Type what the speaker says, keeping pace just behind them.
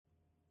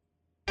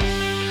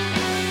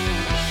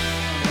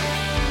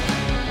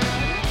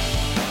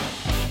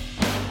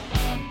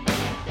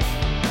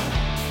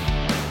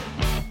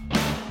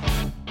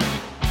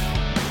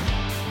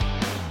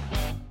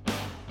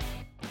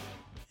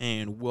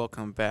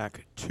welcome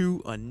back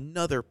to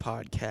another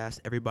podcast,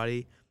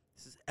 everybody.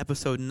 This is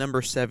episode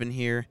number 7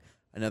 here.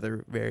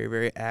 Another very,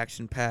 very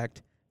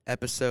action-packed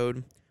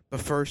episode. But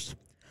first,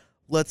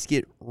 let's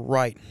get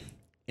right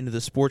into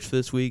the sports for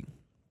this week.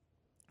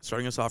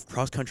 Starting us off,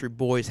 cross-country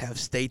boys have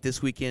state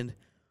this weekend.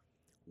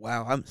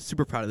 Wow, I'm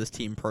super proud of this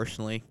team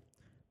personally.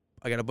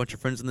 I got a bunch of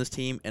friends on this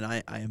team, and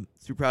I am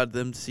super proud of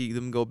them to see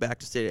them go back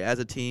to state as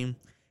a team.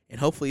 And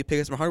hopefully pick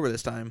up some hardware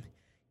this time.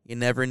 You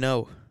never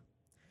know.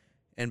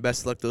 And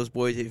best of luck to those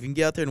boys. If you can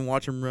get out there and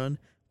watch them run,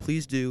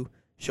 please do.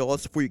 Show all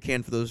the support you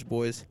can for those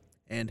boys.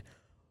 And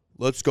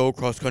let's go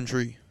cross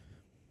country.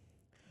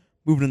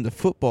 Moving into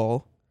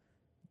football,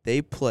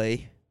 they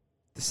play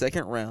the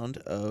second round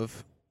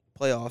of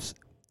playoffs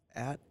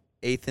at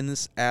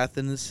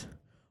Athens,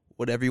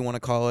 whatever you want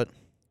to call it.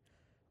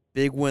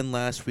 Big win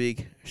last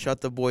week.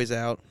 Shut the boys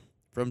out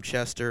from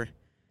Chester.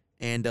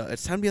 And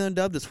it's time to be on the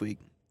dub this week.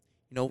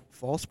 You know,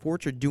 fall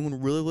sports are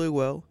doing really, really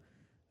well.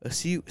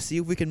 See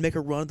if we can make a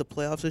run at the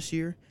playoffs this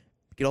year.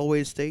 Get all the way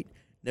to state.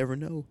 Never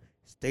know.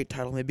 State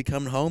title may be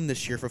coming home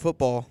this year for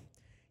football.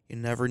 You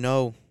never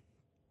know.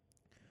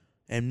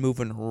 And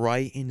moving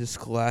right into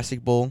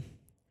Scholastic Bowl,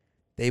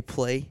 they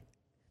play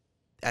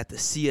at the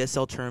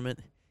CSL tournament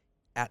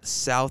at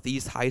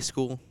Southeast High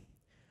School.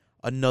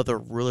 Another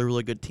really,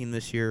 really good team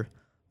this year.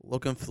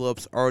 Logan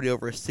Phillips already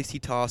over 60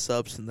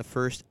 toss-ups in the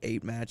first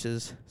 8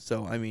 matches.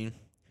 So, I mean,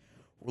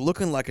 we're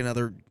looking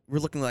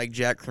like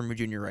Jack Kramer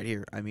Jr. right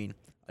here. I mean,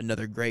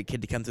 another great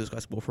kid to come through this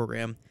basketball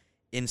program.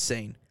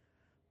 Insane.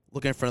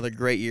 Looking for another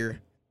great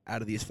year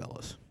out of these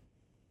fellas.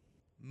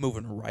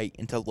 Moving right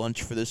into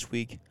lunch for this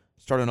week.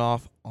 Starting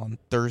off on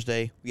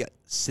Thursday, we got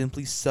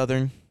Simply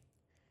Southern.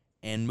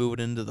 And moving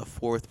into the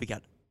 4th, we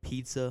got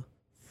Pizza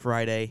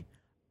Friday.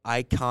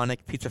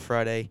 Iconic Pizza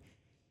Friday.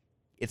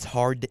 It's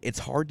hard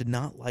to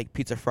not like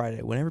Pizza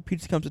Friday. Whenever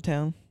pizza comes to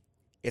town,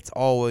 it's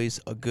always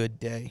a good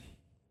day.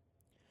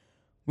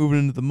 Moving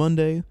into the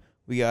Monday,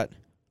 we got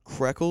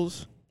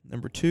Kreckles.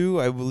 Number 2,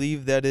 I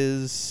believe that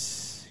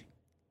is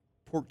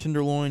pork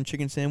tenderloin,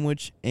 chicken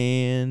sandwich,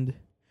 and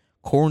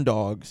corn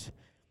dogs.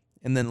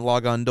 And then La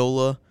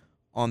Gondola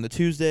on the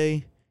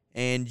Tuesday,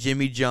 and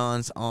Jimmy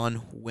John's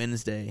on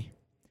Wednesday.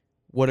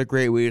 What a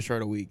great way to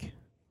start a week.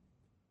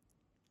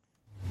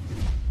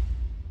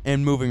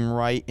 And moving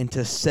right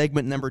into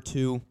segment number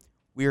 2,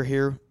 we are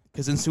here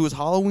because since it was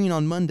Halloween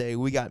on Monday,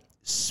 we got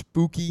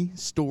Spooky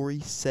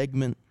Story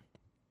segment.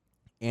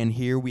 And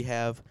here we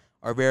have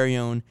our very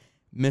own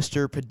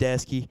Mr.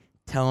 Podesky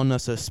telling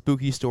us a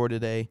spooky story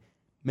today.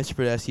 Mr.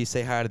 Podesky,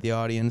 say hi to the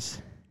audience.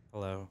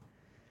 Hello.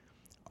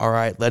 All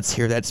right, let's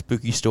hear that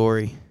spooky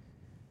story.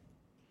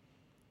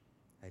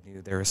 I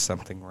knew there was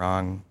something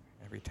wrong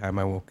every time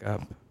I woke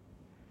up.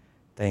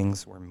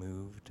 Things were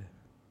moved,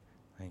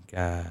 like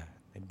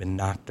they'd been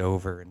knocked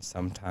over, and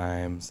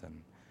sometimes,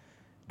 and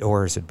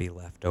doors would be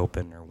left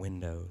open or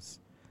windows.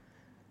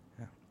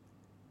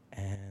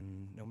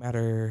 And no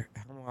matter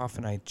how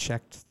often I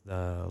checked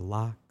the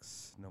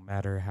locks, no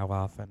matter how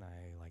often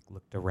I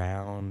looked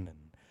around and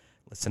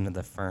listened to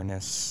the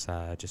furnace,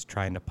 just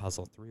trying to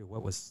puzzle through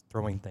what was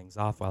throwing things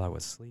off while I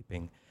was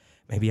sleeping.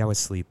 Maybe I was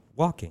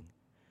sleepwalking.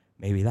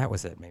 Maybe that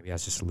was it. Maybe I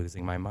was just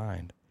losing my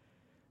mind.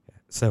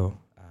 So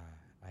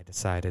I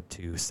decided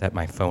to set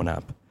my phone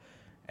up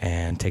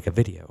and take a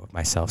video of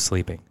myself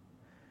sleeping.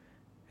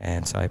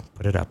 And so I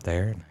put it up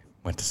there and I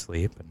went to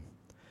sleep and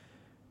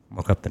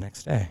woke up the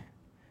next day.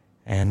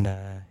 And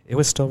it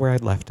was still where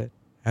I'd left it,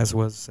 as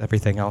was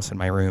everything else in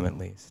my room at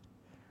least.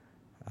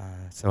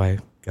 So I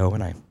go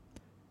and I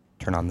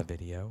turn on the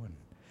video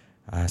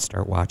and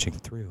start watching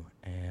through.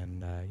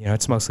 And,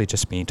 it's mostly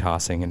just me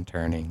tossing and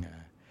turning,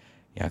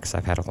 because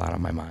I've had a lot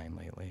on my mind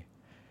lately.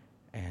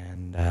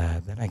 And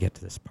then I get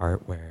to this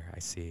part where I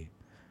see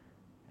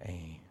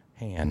a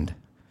hand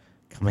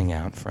coming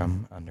out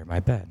from under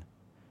my bed.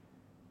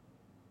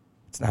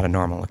 It's not a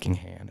normal-looking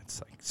hand.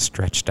 It's,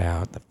 stretched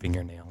out. The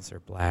fingernails are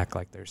black,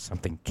 like there's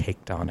something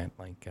caked on it,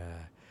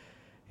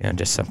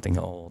 just something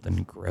old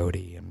and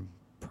grody and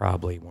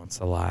probably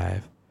once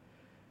alive.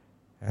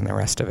 And the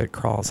rest of it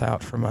crawls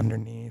out from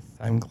underneath.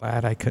 I'm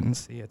glad I couldn't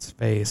see its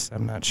face.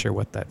 I'm not sure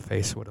what that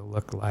face would have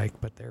looked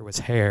like, but there was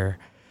hair.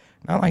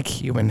 Not like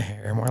human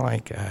hair, more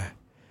like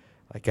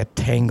a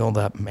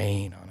tangled-up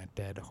mane on a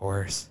dead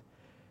horse.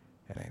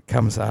 And it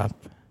comes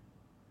up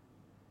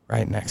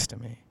right next to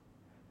me.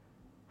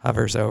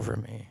 Hovers over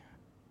me.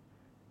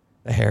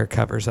 The hair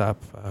covers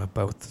up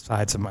both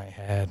sides of my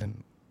head,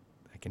 and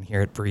I can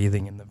hear it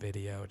breathing in the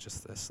video,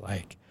 just this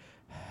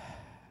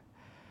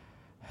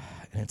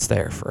and it's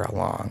there for a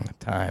long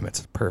time.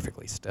 It's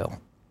perfectly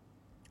still.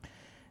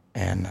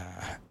 And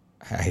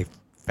I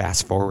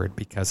fast forward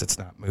because it's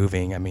not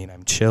moving. I mean,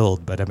 I'm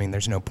chilled, but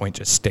there's no point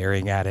just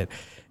staring at it.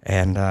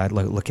 And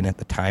looking at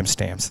the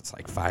timestamps, it's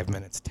 5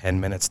 minutes, 10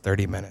 minutes,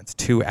 30 minutes,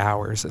 2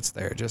 hours. It's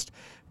there just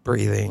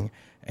breathing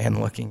and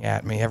looking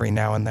at me. Every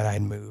now and then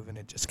I'd move, and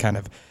it just kind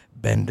of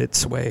bend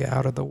its way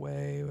out of the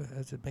way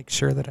to make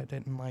sure that I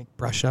didn't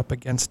brush up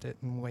against it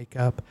and wake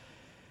up.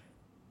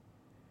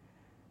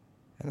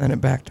 And then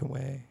it backed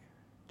away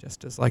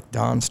just as like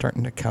dawn's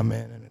starting to come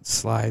in and it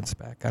slides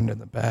back under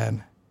the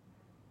bed.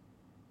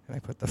 And I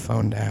put the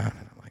phone down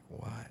and I'm like,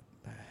 what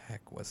the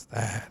heck was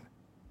that?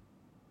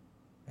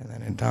 And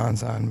then it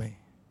dawns on me.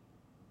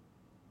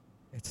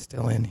 It's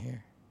still in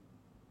here.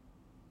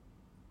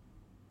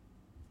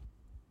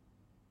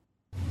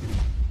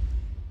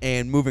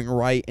 And moving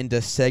right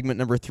into segment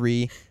number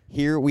 3,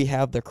 here we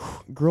have the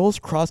girls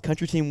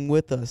cross-country team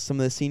with us. Some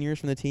of the seniors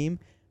from the team.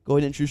 Go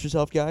ahead and introduce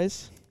yourself,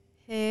 guys.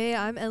 Hey,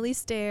 I'm Ellie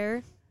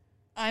Stair.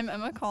 I'm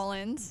Emma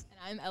Collins. And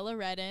I'm Ella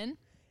Redden.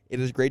 It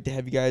is great to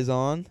have you guys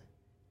on.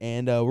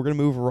 And we're going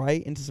to move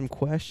right into some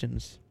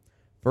questions.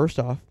 First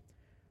off,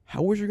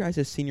 how was your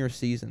guys' senior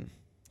season?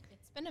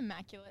 It's been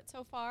immaculate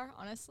so far,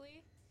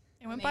 honestly.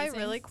 It went by Amazing.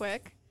 really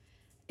quick.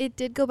 It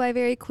did go by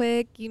very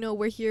quick. You know,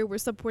 we're here. We're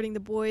supporting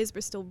the boys.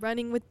 We're still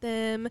running with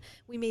them.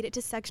 We made it to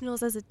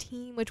sectionals as a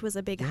team, which was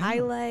a big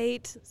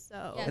highlight.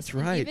 So Yes, That's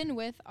and right. even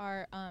with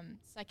our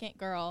second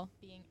girl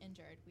being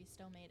injured, we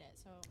still made it.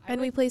 So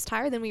and we placed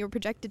higher than we were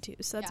projected to.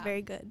 So that's Yeah.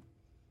 very good.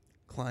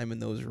 Climbing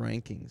those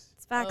rankings.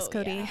 It's facts, Oh,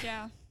 Cody. yeah.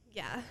 Yeah.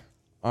 Yeah.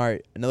 All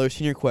right, another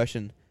senior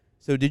question.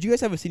 So did you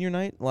guys have a senior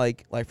night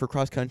like for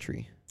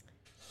cross-country?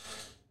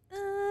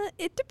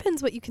 It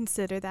depends what you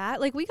consider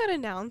that. Like, we got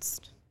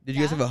announced. Did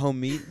you guys Yeah. have a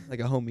home meet? Like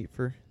a home meet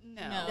for?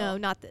 No. No,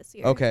 not this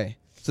year. Okay.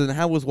 So then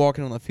how was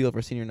walking on the field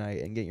for senior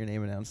night and getting your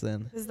name announced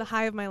then? It was the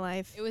high of my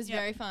life. It was Yep.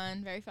 very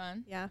fun, very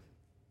fun. Yeah.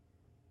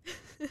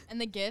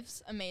 And the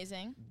gifts,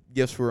 amazing.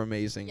 Gifts were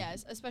amazing.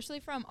 Yes, especially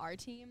from our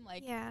team.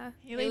 Like, Yeah.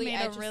 Haley Haley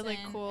made a really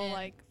Edgerson cool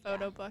and-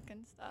 photo book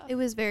and stuff. It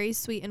was very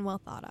sweet and well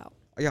thought out.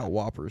 I got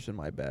Whoppers in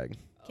my bag.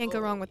 Can't go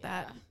wrong with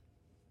that.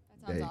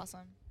 That sounds Dang.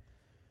 awesome.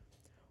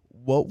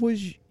 What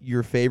was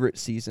your favorite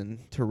season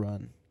to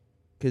run?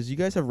 Because you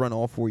guys have run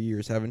all 4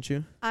 years, haven't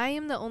you? I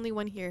am the only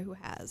one here who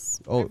has.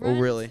 Oh, I've run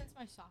really? Since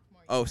my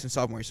sophomore year. Oh, since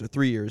sophomore year, so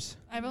 3 years.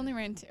 I've only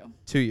ran 2.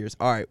 2 years.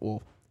 All right,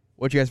 well,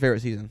 what's your guys'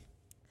 favorite season?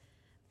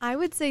 I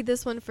would say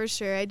this one for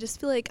sure. I just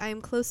feel like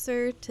I'm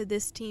closer to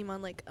this team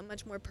on like a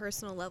much more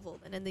personal level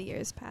than in the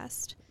years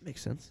past.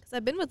 Makes sense. Because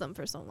I've been with them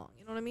for so long.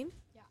 You know what I mean?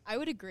 Yeah, I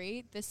would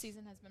agree. This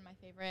season has been my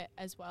favorite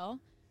as well,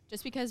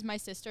 just because my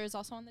sister is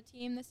also on the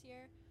team this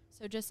year.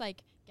 So just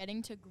like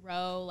getting to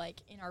grow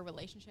like in our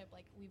relationship,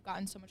 like we've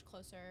gotten so much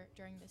closer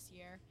during this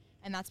year,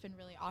 and that's been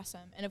really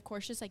awesome. And of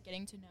course, just like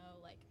getting to know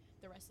like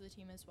the rest of the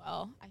team as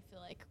well. I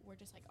feel like we're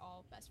just like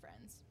all best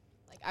friends.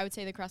 Like I would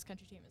say the cross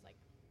country team is like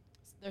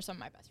they're some of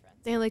my best friends.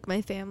 They're like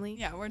my family.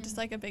 Yeah, we're just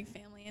like a big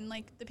family. And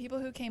like the people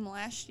who came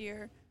last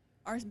year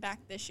are back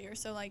this year.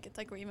 So like it's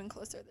like we're even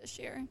closer this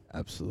year.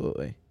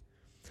 Absolutely.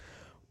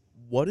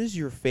 What is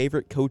your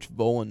favorite Coach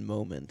Volan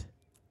moment?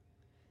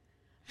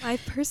 My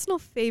personal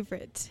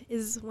favorite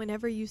is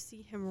whenever you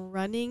see him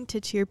running to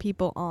cheer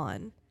people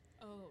on.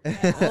 Oh,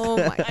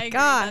 Oh I my agree.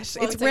 gosh.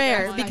 That's It's like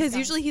rare that one. because Guys.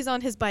 usually he's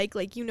on his bike,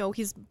 like, you know,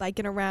 he's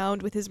biking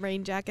around with his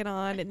rain jacket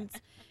on and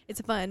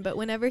it's fun. But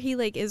whenever he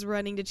like is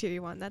running to cheer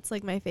you on, that's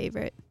like my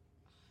favorite.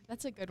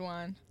 that's a good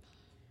one.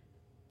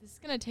 This is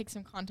gonna take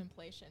some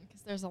contemplation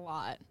because there's a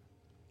lot.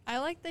 I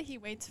like that he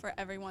waits for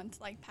everyone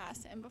to like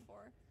pass him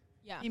before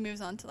Yeah. he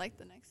moves on to like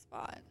the next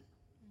spot.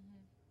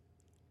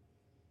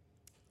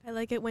 Mhm. I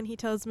like it when he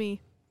tells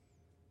me,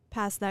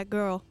 pass that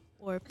girl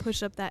or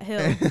push up that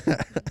hill.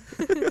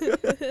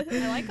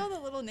 I like all the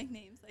little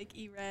nicknames like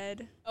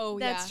E-Red. Oh,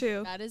 That's yeah.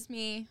 true. That is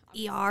me.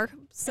 ER.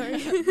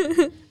 Sorry.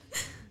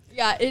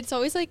 Yeah, it's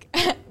always like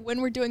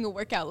when we're doing a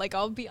workout, like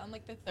I'll be on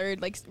like the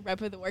third like rep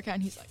of the workout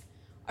and he's like,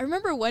 I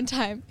remember one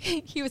time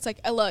he was like,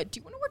 Ella, do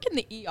you want to work in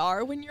the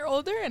ER when you're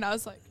older? And I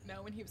was like,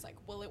 no. And he was like,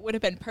 well, it would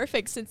have been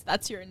perfect since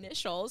that's your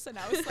initials. And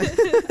I was like,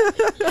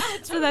 yeah,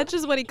 So that's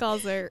just what he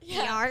calls her.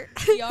 Yeah. ER.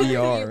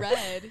 ER,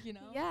 red, you know?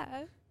 Yeah.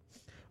 That's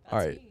All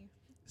right. me.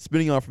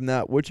 Spinning off from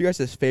that, what's your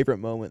guys' favorite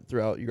moment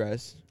throughout you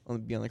guys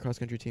being on the cross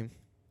country team?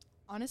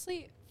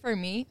 Honestly, for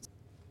me,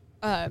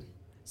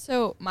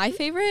 so my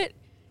favorite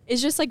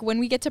is just like when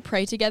we get to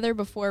pray together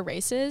before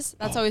races.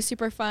 That's always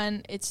super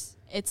fun. It's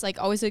like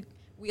always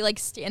we like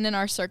stand in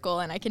our circle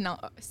and I can now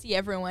see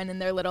everyone in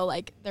their little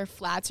like their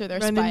flats or their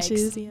Running spikes.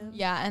 shoes, yeah.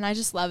 Yeah, and I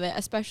just love it,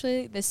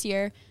 especially this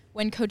year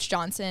when Coach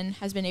Johnson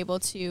has been able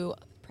to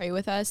pray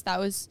with us.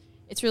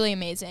 It's really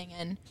amazing,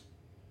 and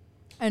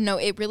I don't know,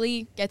 it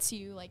really gets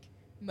you like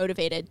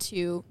motivated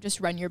to just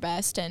run your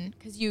best, and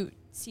because you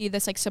see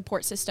this like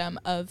support system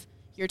of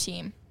your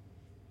team.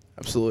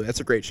 Absolutely. That's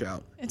a great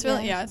shout. It's Yeah.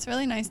 really, it's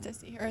really nice to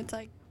see her. It's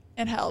like,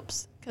 it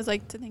helps. Because,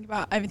 like, to think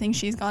about everything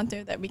she's gone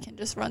through that we can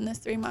just run this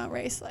 3-mile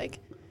race, like,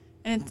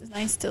 and it's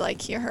nice to,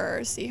 like, hear her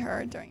or see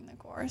her during the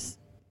course.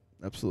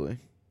 Absolutely.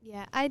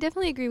 Yeah, I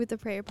definitely agree with the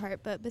prayer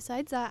part. But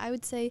besides that, I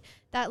would say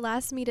that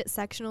last meet at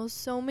sectionals,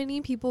 so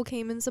many people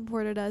came and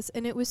supported us.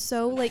 And it was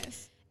so, like,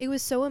 nice. it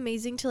was so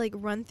amazing to, like,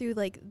 run through,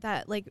 like,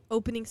 that, like,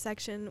 opening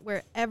section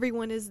where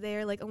everyone is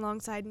there, like,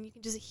 alongside. And you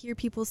can just hear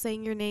people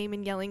saying your name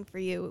and yelling for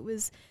you. It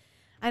was,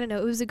 I don't know,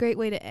 it was a great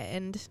way to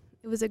end.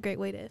 It was a great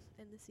way to end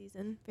the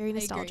season. Very I agree.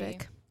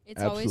 nostalgic.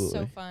 It's always so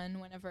Absolutely. fun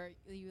whenever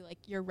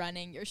you're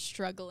running, you're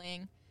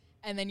struggling,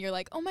 and then you're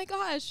like, oh my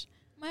gosh,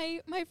 my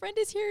friend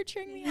is here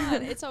cheering me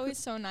on. It's always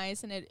so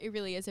nice, and it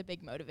really is a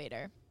big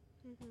motivator.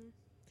 Mm-hmm.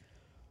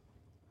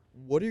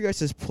 What are your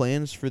guys'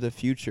 plans for the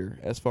future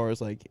as far as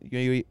like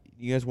you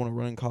guys want to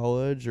run in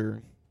college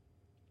or?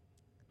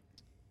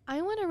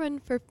 I want to run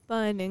for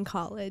fun in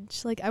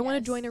college. Like, I want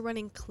to join Yes. a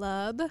running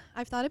club.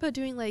 I've thought about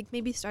doing, like,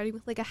 maybe starting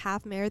with, like, a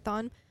half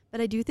marathon,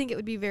 but I do think it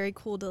would be very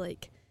cool to,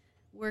 like,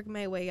 work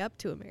my way up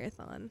to a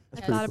marathon.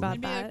 That's I pretty thought cool. about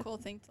It'd be that. a cool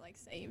thing to like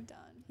say you've done.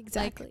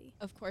 Exactly.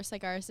 Of course,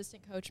 like our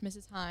assistant coach,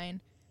 Mrs. Hine,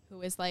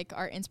 who is like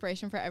our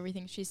inspiration for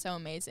everything. She's so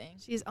amazing.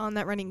 She's on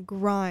that running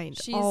grind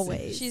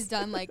always. She's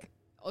done like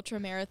ultra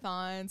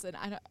marathons, and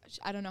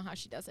I don't know how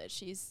she does it.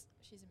 She's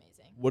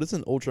amazing. What is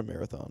an ultra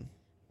marathon?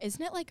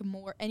 Isn't it like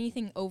more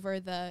anything over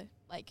the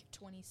like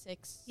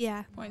 26?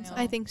 Yeah, Points mile?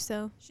 I think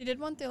so. She did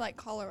one through like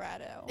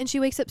Colorado. And she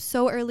wakes up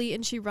so early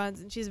and she runs,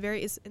 and she's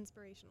very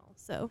inspirational.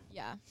 So,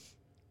 Yeah,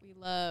 we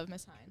love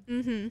Miss Hine.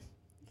 mm-hmm.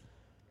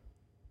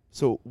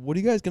 So what are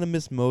you guys gonna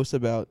miss most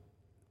about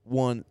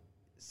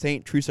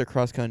St. Teresa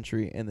cross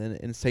country and then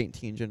in St.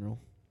 T in general?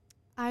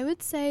 I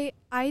would say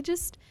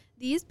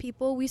these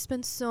people, we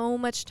spend so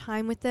much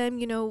time with them.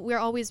 You know, we're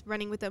always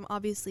running with them,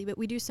 obviously, but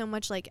we do so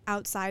much like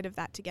outside of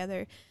that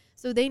together.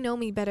 So they know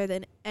me better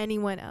than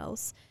anyone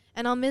else.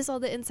 And I'll miss all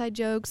the inside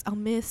jokes. I'll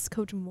miss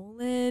Coach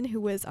Mullen,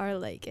 who was our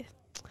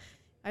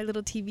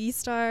little TV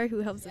star who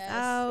helps us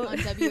out. On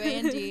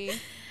WAND.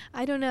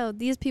 I don't know.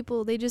 These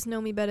people, they just know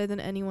me better than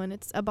anyone.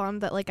 It's a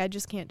bond that like I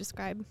just can't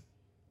describe.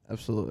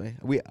 Absolutely.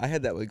 I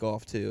had that with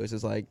golf too. It's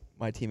just like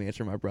my teammates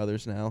are my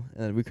brothers now,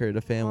 and we created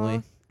a family.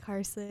 Aw,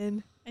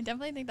 Carson. I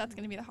definitely think that's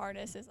going to be the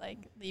hardest is like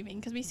leaving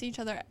because we see each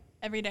other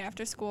every day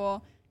after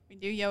school. We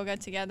do yoga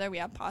together. We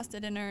have pasta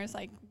dinners.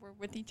 Like we're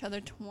with each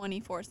other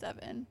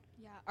 24/7.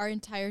 Yeah, our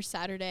entire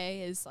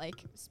Saturday is like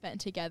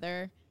spent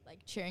together, like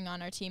cheering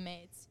on our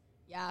teammates.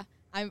 Yeah,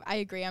 I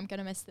agree. I'm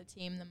gonna miss the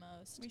team the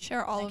most. We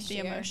share all Next of the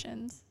year.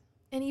 emotions.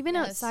 And even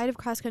Yes. outside of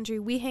cross country,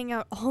 we hang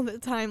out all the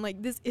time.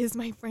 Like, this is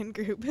my friend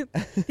group.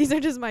 These are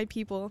just my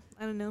people.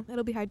 I don't know.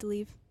 It'll be hard to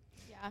leave.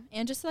 Yeah,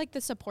 and just like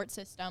the support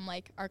system,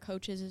 like our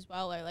coaches as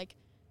well are like,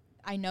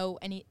 I know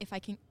if I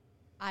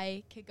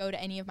could go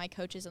to any of my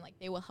coaches and like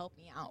they will help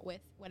me out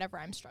with whatever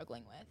I'm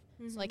struggling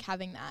with. So like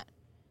having that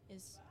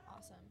is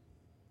awesome.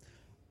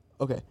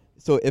 Okay.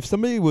 So if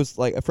somebody was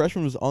like a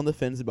freshman was on the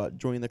fence about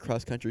joining the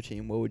cross country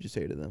team, what would you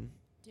say to them?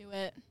 Do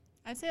it.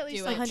 I'd say at least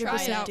Do like it. try it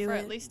 100% out do for it.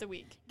 at least a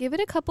week. Give it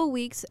a couple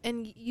weeks,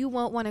 and you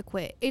won't want to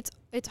quit. It's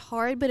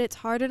hard, but it's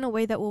hard in a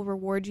way that will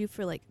reward you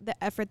for, like,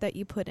 the effort that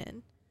you put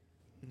in.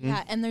 Mm-hmm.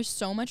 Yeah, and there's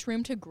so much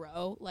room to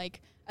grow,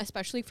 like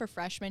especially for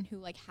freshmen who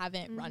like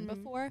haven't run Mhm.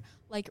 before.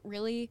 Like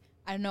really,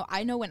 I don't know.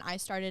 I know when I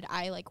started,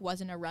 I like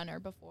wasn't a runner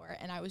before,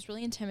 and I was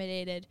really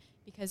intimidated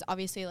because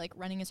obviously like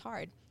running is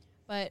hard.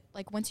 But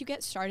like once you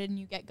get started and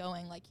you get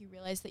going, like you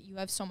realize that you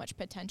have so much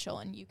potential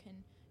and you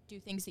can do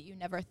things that you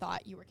never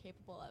thought you were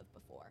capable of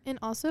before. And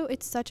also,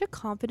 it's such a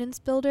confidence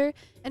builder.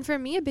 And for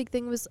me, a big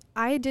thing was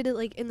I did it,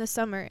 like, in the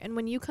summer. And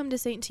when you come to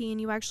St. T and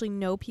you actually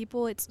know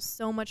people, it's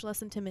so much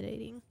less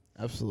intimidating.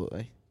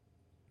 Absolutely.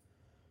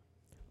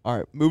 All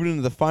right, moving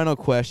into the final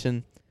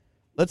question.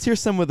 Let's hear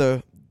some of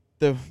the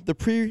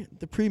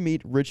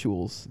pre-meet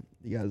rituals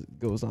you guys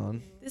goes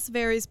on. This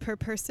varies per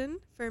person.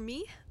 For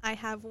me, I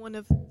have one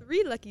of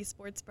 3 lucky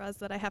sports bras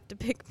that I have to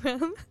pick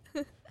from.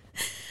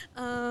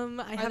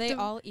 Are they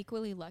all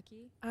equally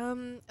lucky?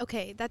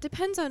 Okay, that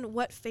depends on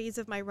what phase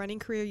of my running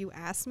career you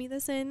asked me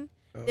this in.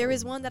 There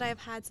is one that I've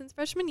had since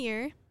freshman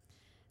year.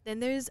 Then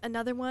there's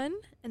another one,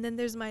 and then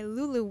there's my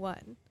Lulu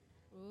one.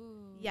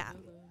 Ooh. Yeah.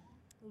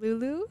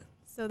 Lulu.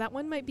 So that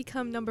one might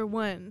become number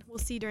 1. We'll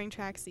see during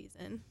track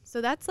season. So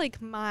that's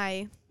like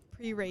my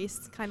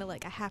pre-race kind of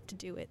like I have to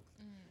do it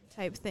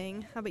type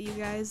thing. How about you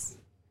guys?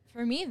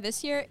 For me,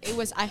 this year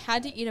I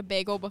had to eat a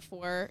bagel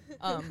before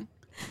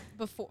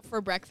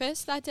for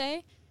breakfast that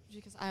day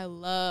because I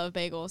love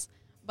bagels.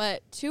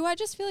 But 2, I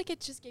just feel like it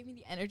just gave me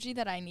the energy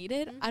that I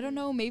needed. I don't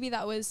know, maybe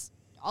that was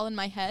all in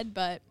my head,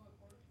 but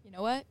you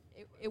know what?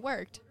 It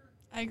worked.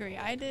 I agree.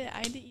 I had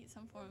to eat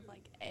some form of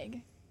like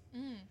egg.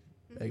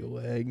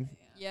 Egg.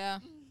 Yeah.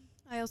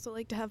 I also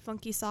like to have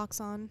funky socks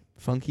on.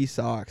 Funky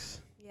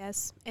socks.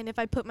 Yes. And if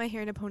I put my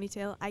hair in a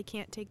ponytail, I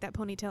can't take that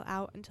ponytail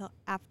out until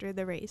after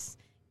the race,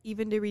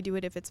 even to redo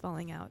it if it's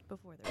falling out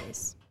before the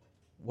race.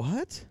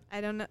 What?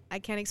 I don't know. I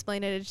can't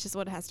explain it. It's just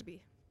what it has to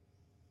be.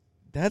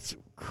 That's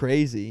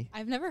crazy.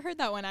 I've never heard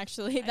that one,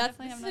 actually. I That's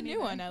definitely have a not new either.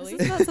 one, Ellie.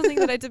 This is not something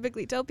that I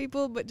typically tell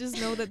people, but just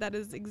know that that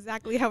is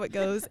exactly how it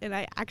goes. And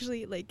I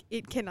actually, like,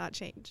 it cannot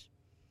change.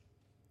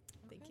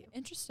 Thank you.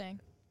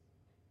 Interesting.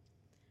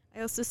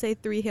 I also say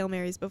 3 Hail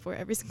Marys before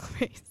every single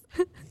race.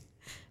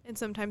 And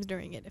sometimes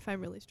during it if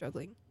I'm really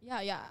struggling.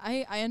 Yeah.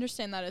 I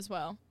understand that as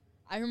well.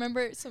 I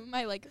remember some of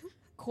my, like,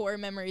 core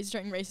memories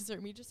during races are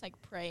me just, like,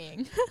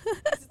 praying. 'Cause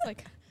it's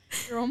like,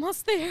 you're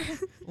almost there.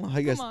 Well,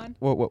 I guess on.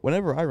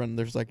 whenever I run,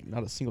 there's like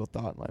not a single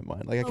thought in my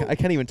mind. Like Oh. I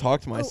can't even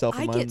talk to myself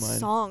I in my get own mind.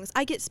 songs.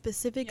 I get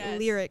specific Yes.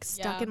 lyrics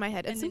stuck Yeah. in my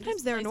head. And And it sometimes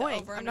just they're plays it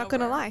annoying. over I'm and not going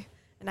to over. lie.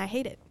 And I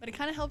hate it. But it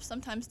kind of helps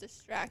sometimes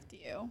distract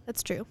you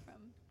That's true. from.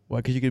 Why?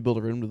 Because you could build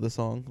a rhythm to the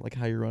song, like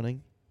how you're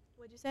running.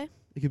 What'd you say?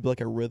 It could be like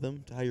a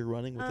rhythm to how you're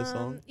running with the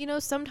song. You know,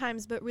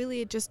 sometimes, but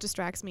really it just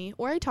distracts me.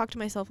 Or I talk to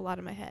myself a lot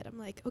in my head. I'm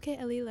like, okay,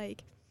 Ellie,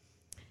 like,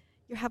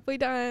 you're halfway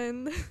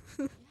done.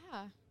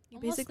 Yeah. You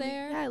Almost basically,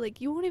 there. yeah,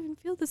 like, you won't even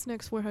feel this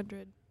next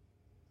 400.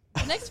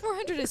 The next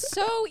 400 is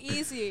so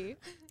easy.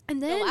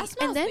 And then, last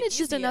mile's the it's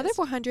just another easiest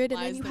 400, and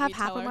lies then you that have we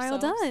half tell a mile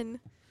ourselves. done.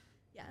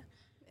 Yeah.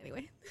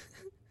 Anyway.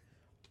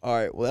 All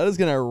right. Well, that is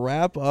going to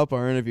wrap up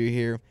our interview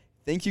here.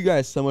 Thank you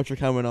guys so much for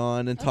coming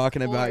on and Of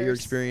talking about your course.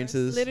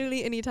 experiences.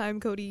 Literally anytime,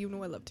 Cody, you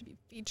know I love to be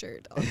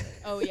featured. on it.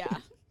 Oh, yeah.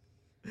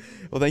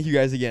 Well, thank you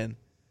guys again.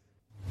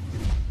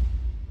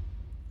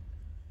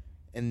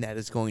 And that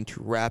is going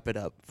to wrap it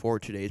up for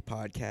today's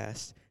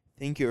podcast.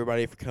 Thank you,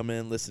 everybody, for coming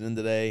and listening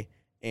today.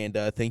 And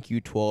thank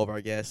you to all of our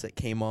guests that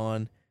came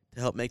on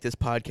to help make this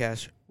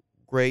podcast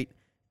great.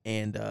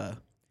 And if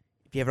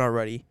you haven't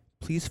already,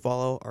 please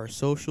follow our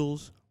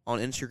socials on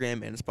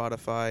Instagram and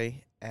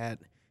Spotify at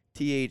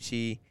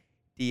THEDAWGPOD.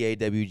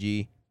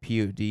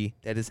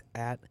 That is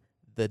at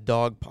the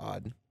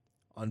Dawgpod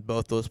on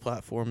both those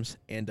platforms.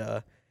 And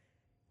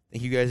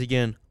thank you guys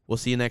again. We'll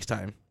see you next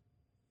time.